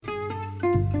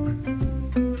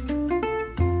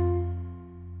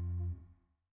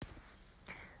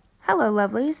Hello,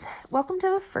 lovelies. Welcome to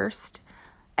the first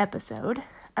episode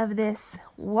of this,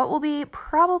 what will be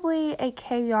probably a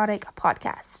chaotic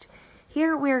podcast.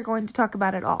 Here we are going to talk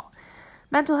about it all.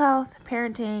 Mental health,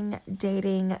 parenting,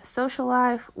 dating, social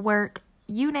life, work,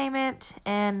 you name it,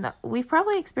 and we've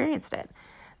probably experienced it.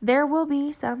 There will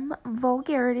be some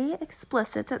vulgarity,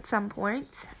 explicit at some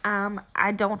point.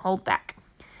 I don't hold back.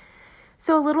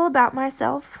 So a little about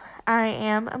myself. I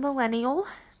am a millennial.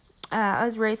 I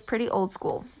was raised pretty old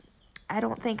school. I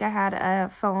don't think I had a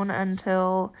phone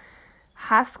until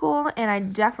high school, and I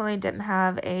definitely didn't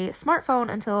have a smartphone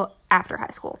until after high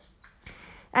school.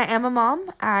 I am a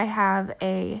mom. I have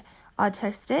a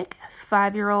autistic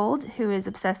 5-year-old who is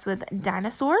obsessed with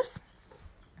dinosaurs.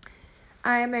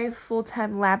 I am a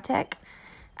full-time lab tech.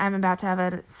 I'm about to have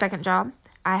a second job.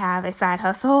 I have a side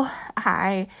hustle.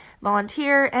 I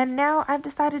volunteer, and now I've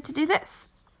decided to do this.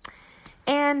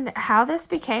 And how this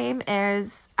became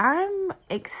is I'm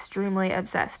extremely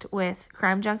obsessed with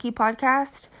Crime Junkie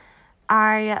podcast.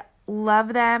 I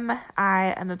love them.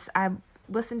 I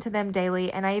listen to them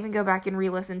daily, and I even go back and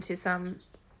re-listen to some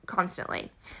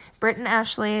constantly. Britt and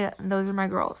Ashley, those are my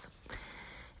girls.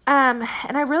 And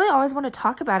I really always want to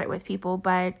talk about it with people,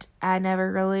 but I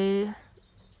never really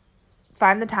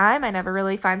find the time. I never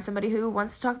really find somebody who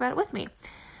wants to talk about it with me.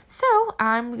 So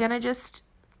I'm going to just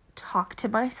talk to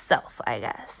myself, I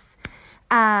guess.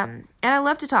 And I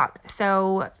love to talk,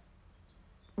 so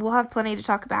we'll have plenty to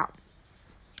talk about.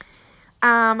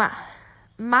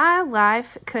 My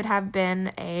life could have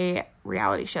been a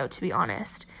reality show, to be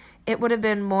honest. It would have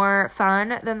been more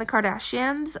fun than the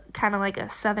Kardashians, kind of like a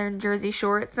Southern Jersey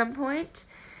Shore at some point.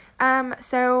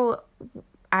 So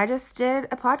I just did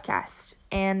a podcast,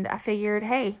 and I figured,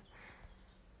 hey,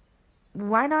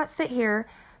 why not sit here,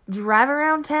 drive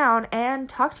around town, and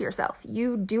talk to yourself?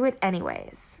 You do it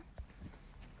anyways.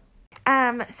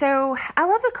 So I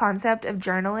love the concept of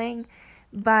journaling,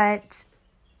 but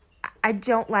I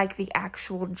don't like the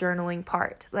actual journaling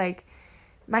part. Like,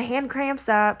 my hand cramps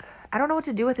up. I don't know what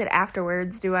to do with it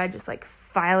afterwards. Do I just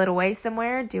file it away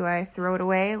somewhere? Do I throw it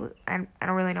away? I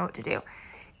don't really know what to do.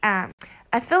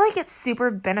 I feel like it's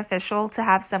super beneficial to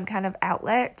have some kind of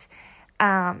outlet,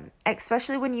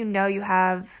 especially when you know you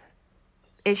have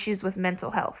issues with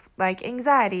mental health, like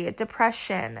anxiety,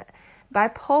 depression,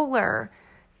 bipolar,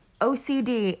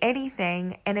 OCD,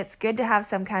 anything, and it's good to have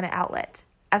some kind of outlet.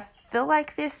 I feel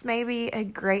like this may be a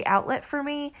great outlet for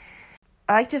me.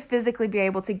 I like to physically be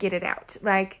able to get it out,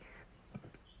 like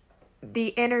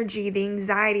the energy, the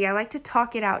anxiety. I like to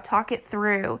talk it out, talk it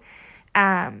through.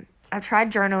 I've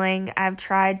tried journaling. I've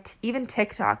tried even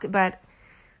TikTok, but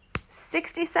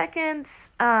 60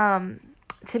 seconds,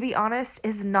 to be honest,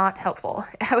 is not helpful.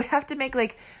 I would have to make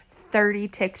 30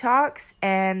 TikToks,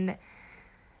 and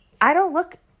I don't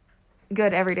look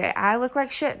good every day. I look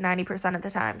like shit 90% of the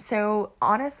time. So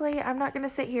honestly, I'm not going to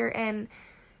sit here and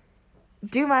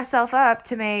do myself up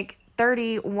to make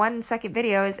 30 1-second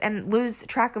videos and lose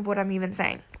track of what I'm even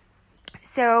saying.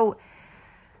 So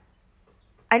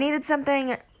I needed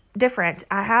something different.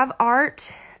 I have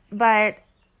art, but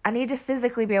I need to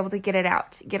physically be able to get it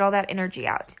out, get all that energy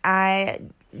out. I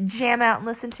jam out and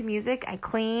listen to music. I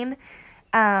clean,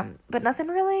 but nothing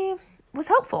really was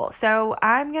helpful. So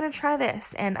I'm going to try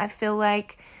this, and I feel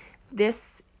like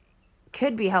this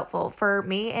could be helpful for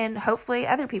me and hopefully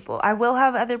other people. I will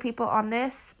have other people on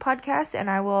this podcast, and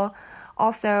I will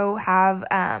also have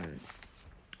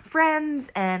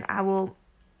friends, and I will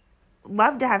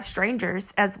love to have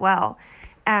strangers as well.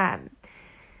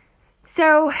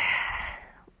 So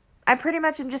I pretty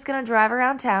much am just going to drive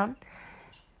around town,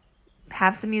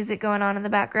 have some music going on in the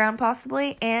background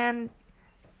possibly, and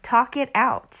talk it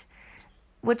out,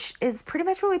 which is pretty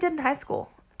much what we did in high school.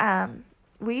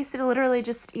 We used to literally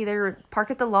just either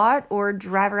park at the lot or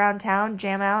drive around town,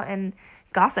 jam out, and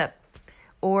gossip,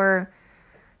 or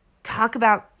talk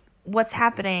about what's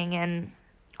happening and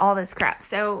all this crap.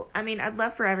 So, I'd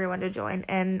love for everyone to join,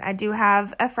 and I do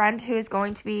have a friend who is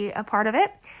going to be a part of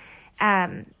it.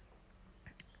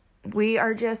 We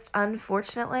are just,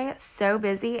 unfortunately, so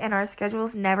busy, and our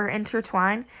schedules never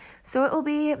intertwine, so it will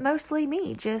be mostly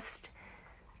me just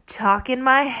talking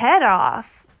my head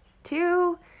off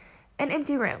to an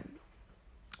empty room.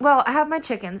 Well, I have my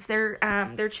chickens. They're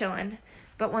chilling,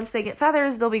 but once they get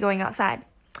feathers, they'll be going outside.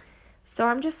 So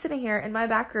I'm just sitting here in my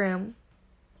back room,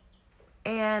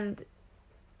 and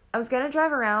I was going to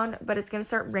drive around, but it's going to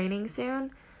start raining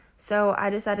soon, so I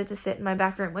decided to sit in my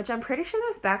back room, which I'm pretty sure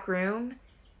this back room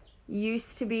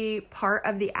used to be part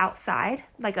of the outside,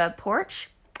 like a porch.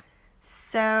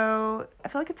 So I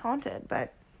feel like it's haunted,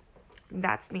 but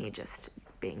that's me just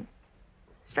being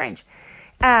strange.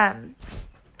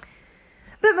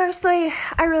 But mostly,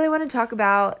 I really want to talk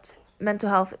about mental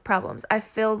health problems. I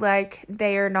feel like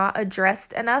they are not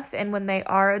addressed enough, and when they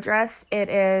are addressed,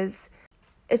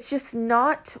 it's just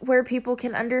not where people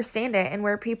can understand it and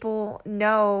where people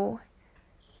know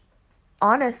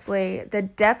honestly the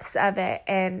depths of it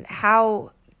and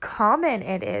how common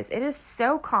it is. It is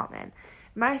so common.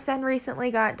 My son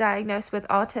recently got diagnosed with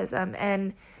autism,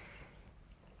 and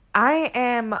I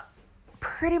am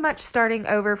pretty much starting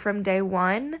over from day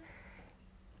one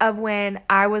of when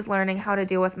I was learning how to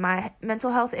deal with my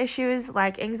mental health issues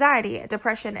like anxiety,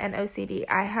 depression, and OCD.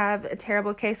 I have a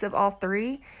terrible case of all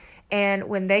three, and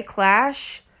when they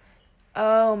clash,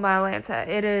 oh my Lanta,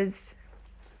 it is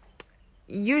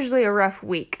usually a rough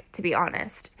week, to be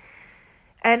honest.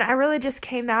 And I really just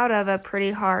came out of a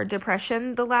pretty hard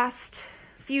depression the last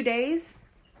few days.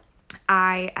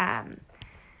 I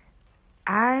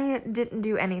didn't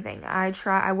do anything.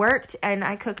 I worked and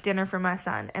I cooked dinner for my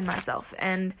son and myself.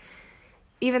 And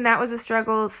even that was a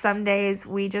struggle. Some days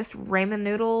we just ramen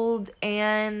noodled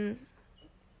and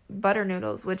butter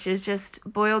noodles, which is just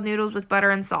boiled noodles with butter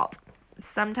and salt.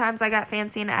 Sometimes I got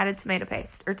fancy and added tomato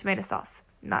paste or tomato sauce,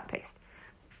 not paste.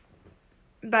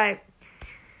 But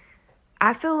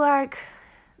I feel like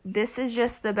this is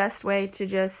just the best way to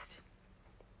just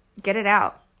get it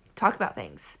out, talk about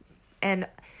things. And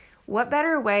what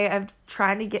better way of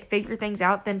trying to figure things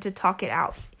out than to talk it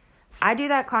out? I do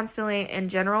that constantly in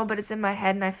general, but it's in my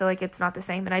head and I feel like it's not the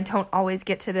same and I don't always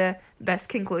get to the best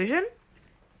conclusion.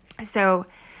 So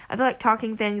I feel like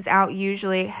talking things out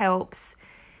usually helps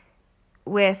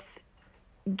with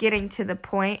getting to the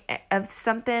point of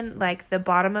something, like the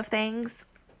bottom of things.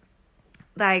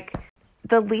 Like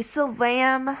the Lisa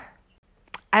Lam,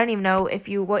 I don't even know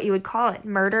what you would call it,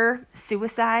 murder,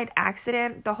 suicide,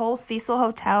 accident, the whole Cecil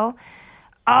Hotel.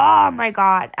 Oh my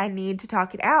God, I need to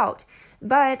talk it out.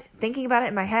 But thinking about it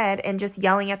in my head and just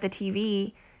yelling at the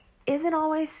TV isn't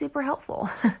always super helpful.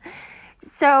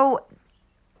 So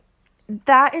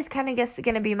that is kind of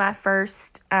going to be my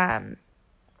first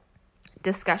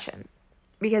discussion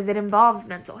because it involves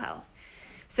mental health.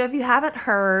 So if you haven't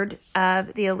heard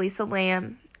of the Elisa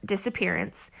Lam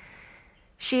disappearance,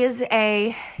 she is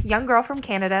a young girl from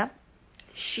Canada.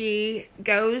 She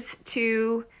goes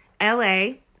to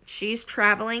LA. She's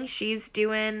traveling. She's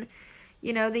doing,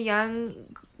 the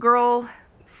young girl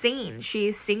scene.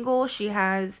 She's single. She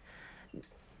has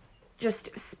just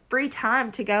free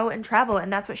time to go and travel, and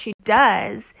that's what she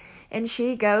does. And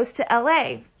she goes to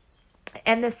LA.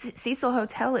 And the Cecil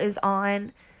Hotel is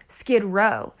on Skid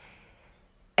Row.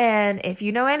 And if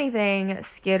you know anything,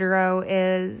 Skid Row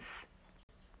is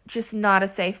just not a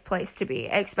safe place to be,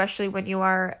 especially when you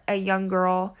are a young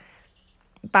girl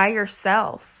by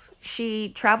yourself. She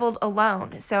traveled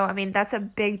alone. So, that's a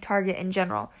big target in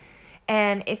general.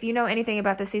 And if you know anything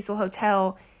about the Cecil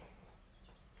Hotel,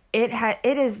 it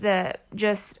is the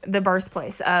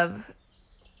birthplace of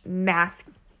mass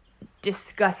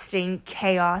disgusting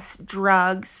chaos,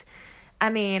 drugs.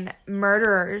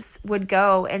 Murderers would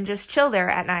go and just chill there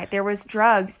at night. There was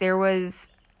drugs. There's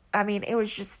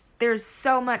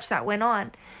so much that went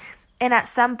on. And at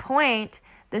some point,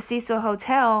 the Cecil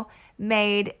Hotel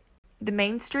made the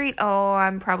main street. Oh,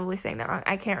 I'm probably saying that wrong.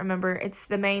 I can't remember. It's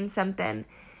the main something.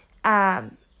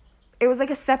 It was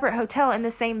like a separate hotel in the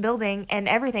same building and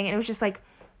everything. And it was just like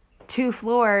 2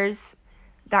 floors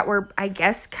that were, I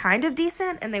guess, kind of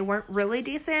decent. And they weren't really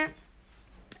decent.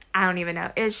 I don't even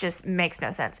know. It just makes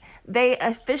no sense. They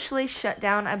officially shut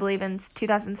down, I believe, in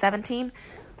 2017,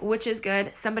 which is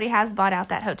good. Somebody has bought out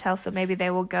that hotel, so maybe they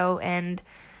will go and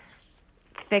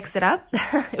fix it up.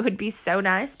 It would be so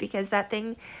nice because that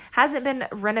thing hasn't been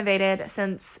renovated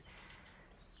since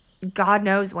God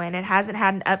knows when. It hasn't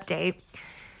had an update.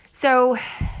 So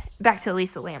back to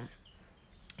Lisa Lam.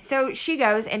 So she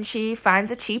goes and she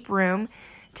finds a cheap room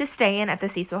to stay in at the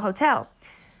Cecil Hotel.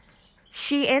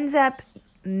 She ends up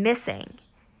missing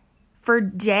for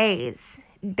days.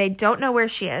 They don't know where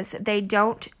she is.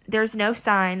 There's no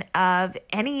sign of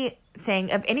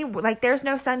anything, there's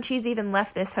no sign she's even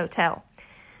left this hotel.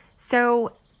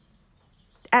 So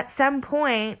at some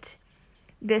point,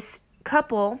 this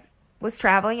couple was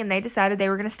traveling and they decided they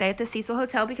were going to stay at the Cecil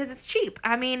Hotel because it's cheap.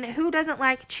 Who doesn't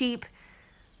like cheap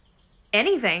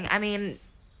anything?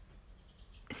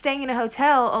 Staying in a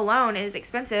hotel alone is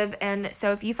expensive, and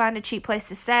so if you find a cheap place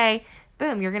to stay,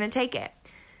 boom, you're going to take it.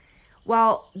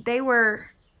 Well, they were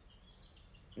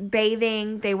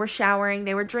bathing, they were showering,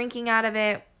 they were drinking out of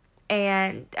it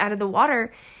and out of the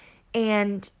water,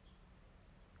 and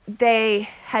they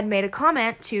had made a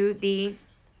comment to the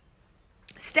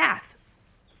staff.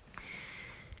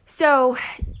 So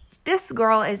this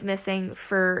girl is missing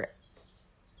for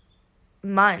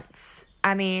months.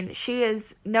 I mean,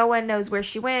 no one knows where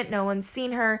she went, no one's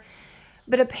seen her,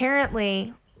 but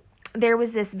apparently there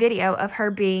was this video of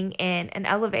her being in an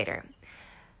elevator.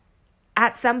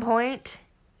 At some point,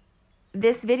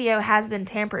 this video has been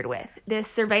tampered with. This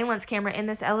surveillance camera in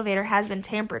this elevator has been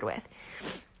tampered with.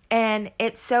 And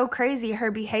it's so crazy.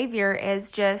 Her behavior is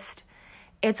just,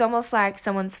 it's almost like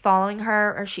someone's following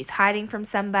her, or she's hiding from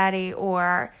somebody,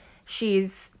 or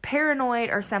she's paranoid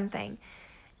or something.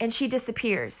 And she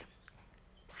disappears.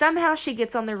 Somehow she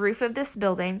gets on the roof of this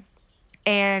building,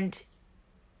 and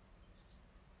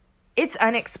it's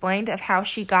unexplained of how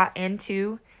she got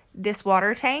into this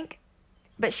water tank,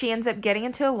 but she ends up getting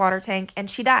into a water tank and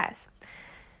she dies.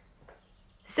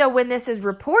 So when this is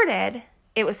reported,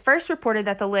 it was first reported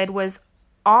that the lid was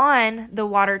on the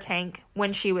water tank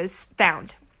when she was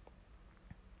found.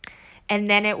 And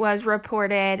then it was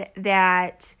reported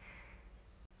that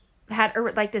had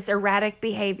like this erratic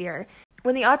behavior.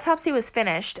 When the autopsy was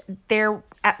finished,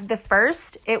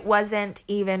 it wasn't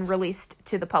even released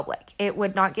to the public. It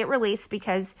would not get released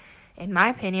because, in my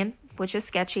opinion, which is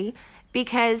sketchy,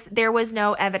 because there was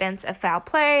no evidence of foul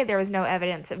play, there was no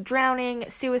evidence of drowning,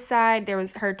 suicide,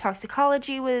 her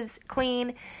toxicology was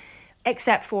clean,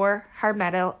 except for her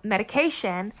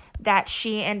medication that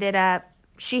she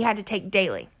had to take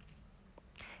daily.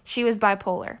 She was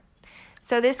bipolar.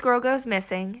 So this girl goes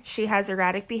missing. She has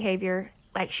erratic behavior,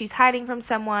 like she's hiding from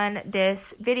someone.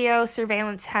 This video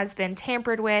surveillance has been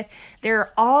tampered with. There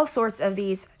are all sorts of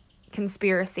these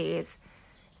conspiracies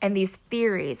and these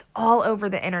theories all over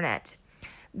the internet.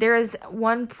 There is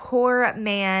one poor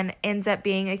man ends up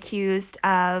being accused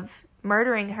of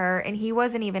murdering her, and he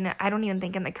wasn't even, I don't even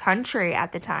think, in the country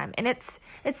at the time. And it's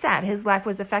sad. His life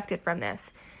was affected from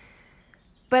this.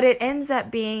 But it ends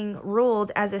up being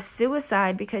ruled as a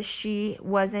suicide because she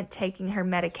wasn't taking her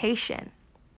medication.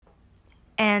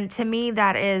 And to me,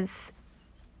 that is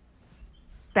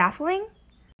baffling.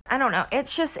 I don't know.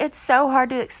 It's so hard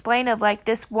to explain of like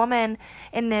this woman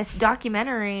in this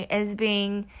documentary is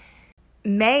being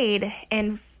made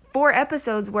in 4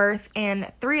 episodes worth,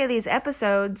 and 3 of these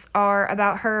episodes are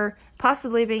about her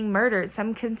possibly being murdered,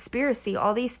 some conspiracy,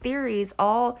 all these theories,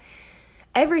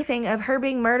 everything of her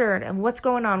being murdered and what's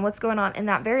going on. In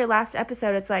that very last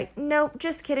episode, it's like, nope,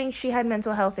 just kidding. She had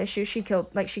mental health issues. She killed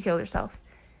herself.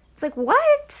 It's like,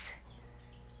 what?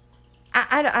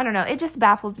 I don't know. It just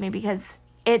baffles me because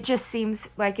it just seems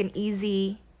like an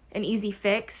easy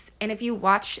fix. And if you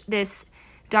watch this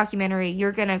documentary,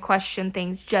 you're going to question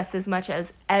things just as much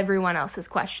as everyone else has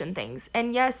questioned things.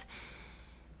 And yes,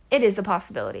 it is a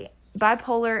possibility.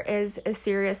 Bipolar is a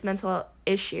serious mental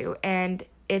issue, and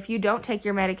if you don't take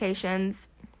your medications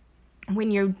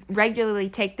when you regularly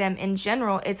take them in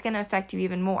general, it's going to affect you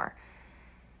even more.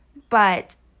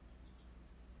 But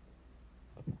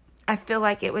I feel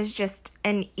like it was just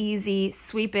an easy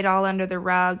sweep it all under the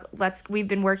rug. We've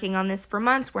been working on this for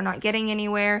months. We're not getting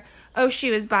anywhere. Oh, she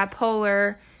was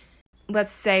bipolar.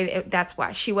 Let's say that's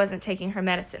why she wasn't taking her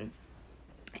medicine.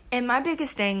 And my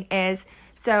biggest thing is,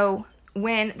 so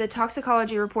when the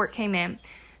toxicology report came in,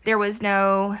 there was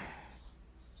no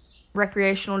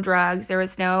recreational drugs, there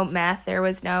was no meth, there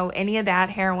was no any of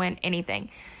that, heroin, anything.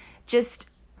 Just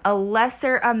a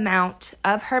lesser amount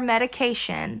of her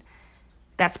medication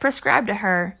that's prescribed to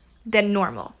her than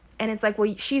normal. And it's like,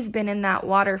 well, she's been in that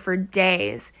water for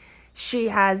days. She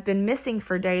has been missing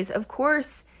for days. Of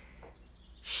course,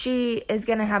 she is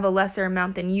going to have a lesser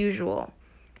amount than usual.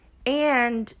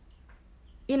 And,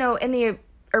 in the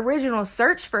original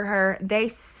search for her, they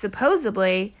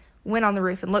supposedly went on the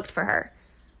roof and looked for her.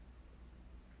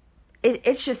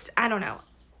 It's just, I don't know.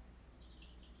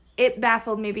 It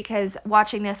baffled me because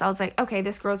watching this, I was like, okay,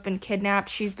 this girl's been kidnapped.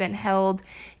 She's been held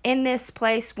in this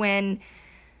place when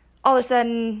all of a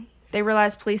sudden they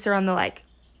realize police are on the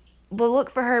look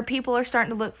for her. People are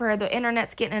starting to look for her. The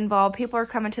internet's getting involved. People are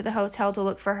coming to the hotel to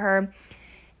look for her.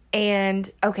 And,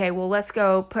 okay, well, let's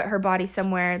go put her body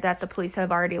somewhere that the police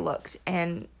have already looked.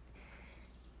 And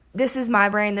this is my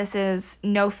brain. This is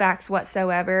no facts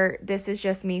whatsoever. This is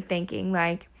just me thinking,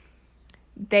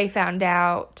 they found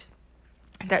out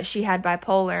that she had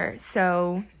bipolar,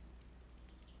 so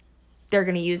they're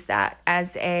going to use that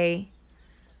as a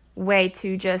way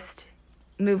to just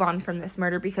move on from this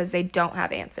murder because they don't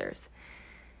have answers.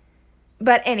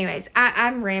 But anyways,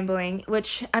 I'm rambling,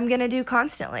 which I'm going to do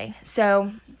constantly.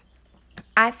 So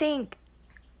I think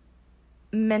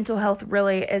mental health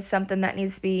really is something that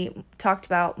needs to be talked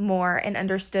about more and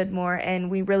understood more,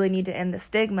 and we really need to end the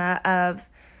stigma of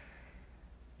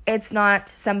it's not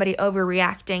somebody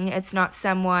overreacting. It's not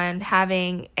someone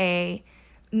having a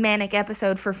manic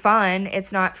episode for fun.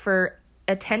 It's not for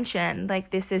attention.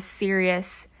 Like, this is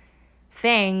serious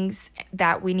things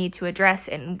that we need to address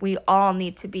and we all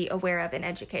need to be aware of and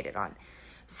educated on.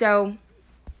 So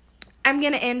I'm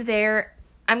going to end there.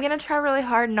 I'm going to try really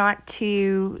hard not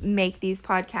to make these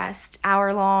podcasts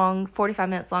hour long, 45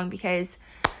 minutes long, because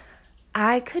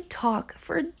I could talk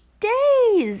for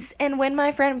days. And when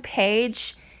my friend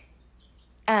Paige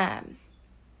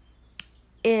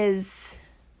is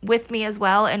with me as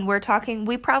well and we're talking,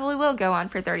 we probably will go on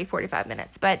for 30, 45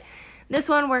 minutes. But this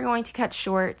one we're going to cut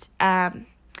short. I've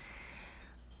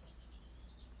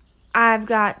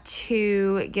got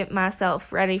to get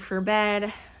myself ready for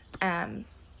bed,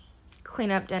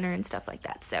 clean up dinner and stuff like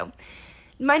that. So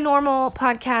my normal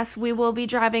podcast, we will be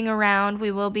driving around,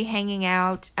 we will be hanging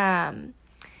out,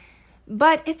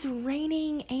 but it's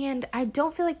raining and I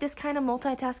don't feel like this kind of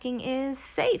multitasking is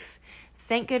safe.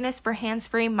 Thank goodness for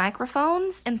hands-free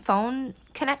microphones and phone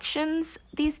connections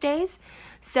these days.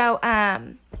 So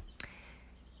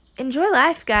enjoy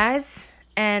life, guys,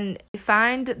 and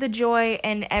find the joy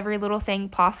in every little thing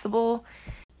possible.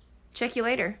 Check you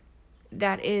later.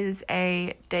 That is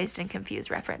a Dazed and Confused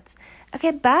reference.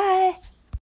 Okay, bye.